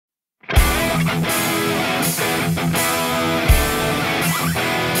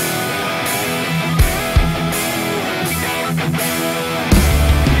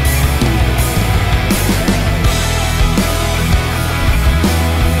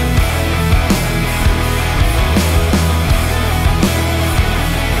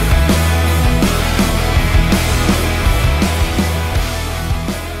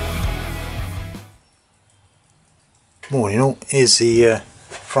Morning all, here's the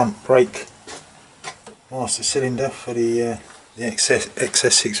front brake master cylinder for the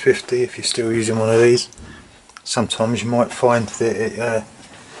XS650 if you're still using one of these. Sometimes you might find that it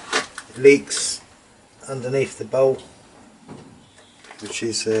leaks underneath the bowl, which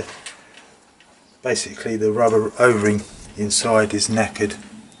is basically the rubber O-ring inside is knackered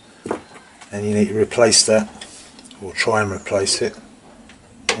and you need to replace that, or try and replace it.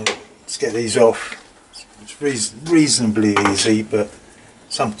 And let's get these off. It's reasonably easy, but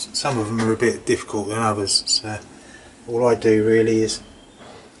some of them are a bit difficult than others. So all I do really is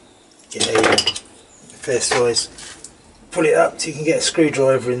get a fair size, pull it up till you can get a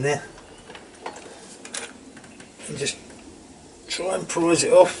screwdriver in there, and just try and prise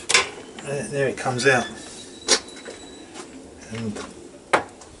it off. There it comes out, and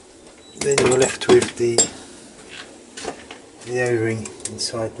then you're left with the O-ring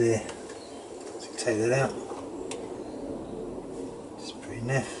inside there. So take that out. It's pretty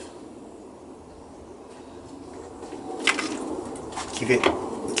naff. Give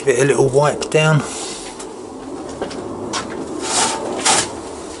it a little wipe down.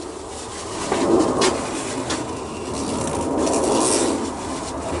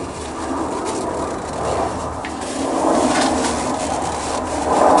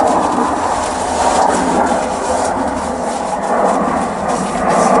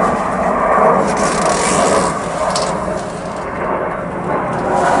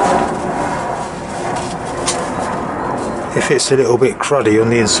 If it's a little bit cruddy on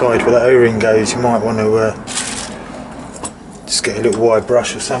the inside where that O-ring goes, you might want to just get a little wide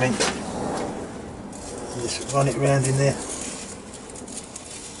brush or something and just run it round in there.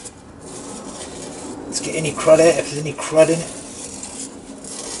 Let's get any crud out if there's any crud in it.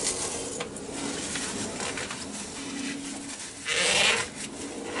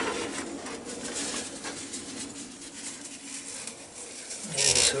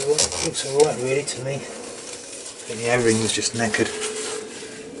 Yeah, looks alright really to me. The O-ring was just knackered,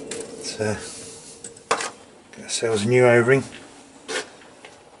 so get ourselves a new O-ring,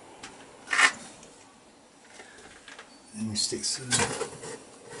 and we stick some,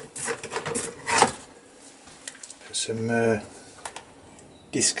 put some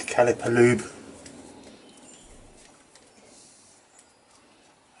disc caliper lube.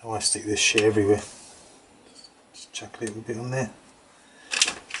 Oh, I stick this shit everywhere, just chuck a little bit on there.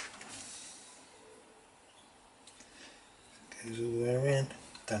 Goes all the way around.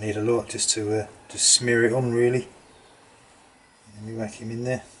 Don't need a lot, just to just smear it on really, and then we whack him in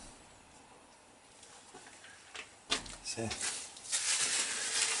there. So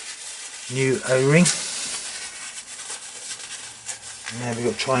new O-ring. Now we've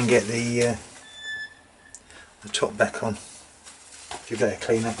got to try and get the top back on. Give that a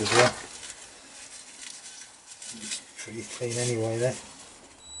clean up as well. It's pretty clean anyway there.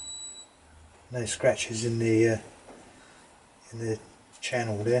 No scratches in the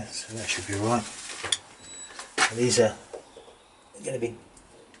channel there, so that should be alright. These are going to be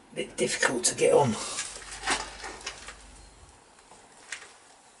a bit difficult to get on.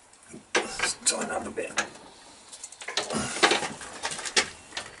 Let's tighten up a bit.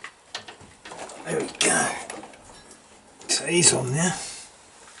 There we go. So he's on there.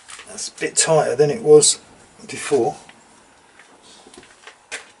 That's a bit tighter than it was before.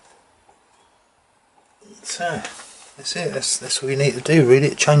 So that's it, that's all you need to do really,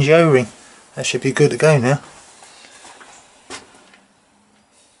 to change the O-ring. That should be good to go now.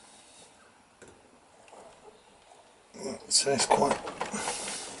 So it's quite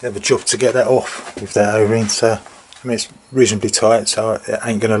a bit of a job to get that off with that O-ring, so I mean it's reasonably tight, so it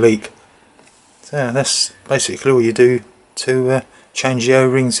ain't going to leak. So that's basically all you do to change the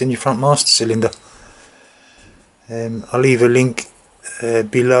O-rings in your front master cylinder. I'll leave a link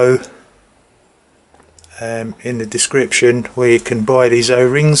below in the description where you can buy these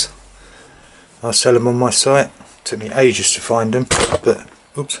O-rings. I'll sell them on my site. Took me ages to find them, but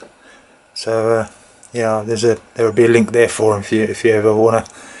oops. So yeah, there'll be a link there for them if you ever want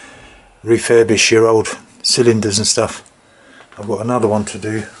to refurbish your old cylinders and stuff. I've got another one to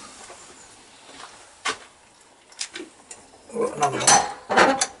do.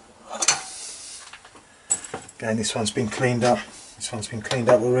 Again, this one's been cleaned up. This one's been cleaned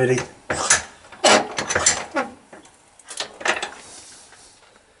up already.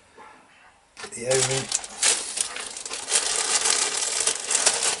 The O-ring.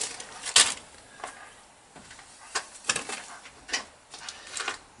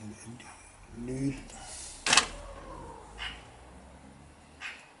 Lube.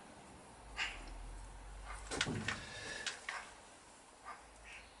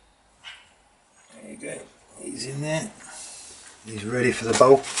 There you go. He's in there. He's ready for the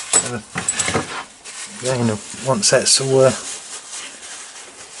bolt. Again, once that's all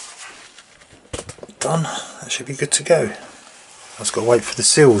done, that should be good to go. I've just got to wait for the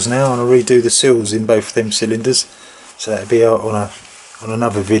seals now, and I'll redo the seals in both of them cylinders. So that'll be out on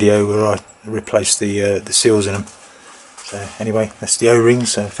another video where I replace the seals in them. So anyway, that's the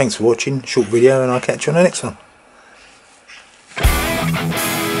O-rings. So thanks for watching, short video, and I'll catch you on the next one.